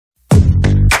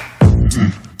Hey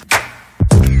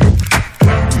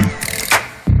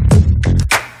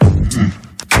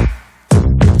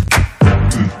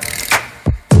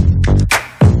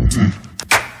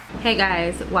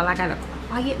guys, while I got a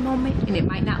quiet moment and it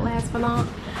might not last for long,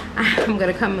 I'm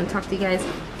gonna come and talk to you guys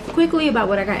quickly about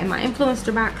what I got in my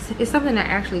Influenster box. It's something I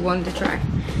actually wanted to try,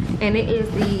 and it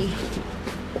is the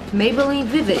Maybelline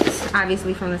Vivid,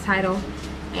 obviously from the title.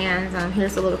 And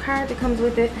here's a little card that comes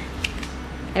with it.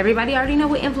 Everybody already know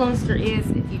what Influenster is.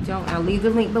 If you don't, I'll leave the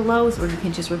link below, so you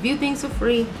can just review things for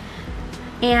free.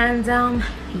 And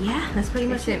yeah, that's pretty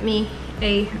much it. Sent me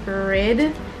a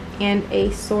red and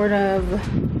a sort of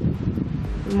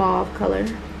mauve color.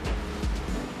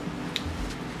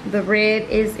 The red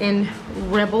is in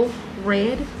Rebel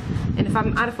Red, and if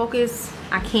I'm out of focus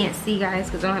I can't see, guys,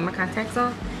 because I don't have my contacts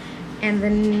on. And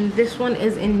then this one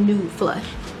is in Nude Flush.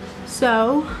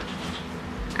 So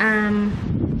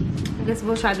I guess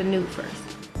we'll try the nude first.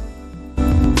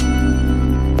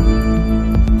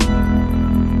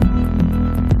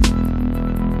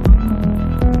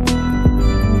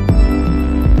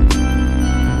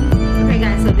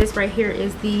 This right here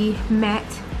is the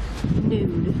matte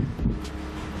nude,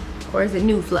 or is it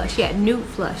Nude Flush? Yeah, Nude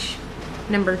Flush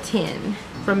number 10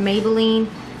 from Maybelline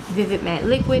Vivid Matte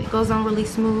Liquid. Goes on really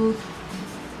smooth,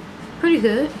 pretty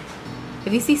good.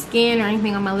 If you see skin or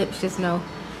anything on my lips, just know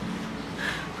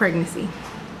pregnancy.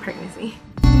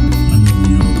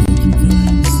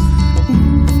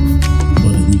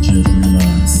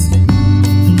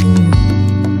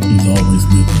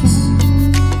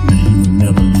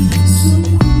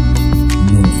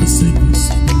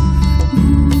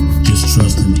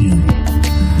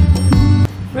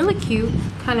 Really cute,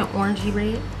 kind of orangey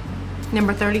red.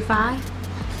 Number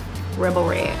 35, Rebel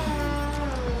Red.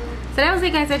 So that was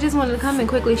it, guys. I just wanted to come and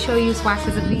quickly show you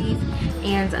swatches of these.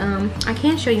 And I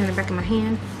can show you in the back of my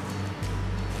hand.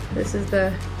 This is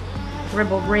the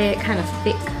Rebel Red, kind of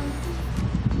thick.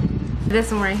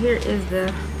 This one right here is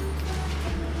the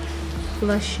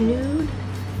Blush Nude.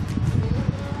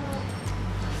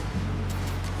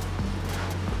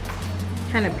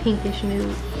 Kind of pinkish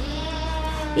nude.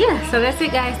 Yeah, so that's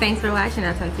it, guys. Thanks for watching.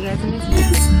 I'll talk to you guys in the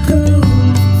next video.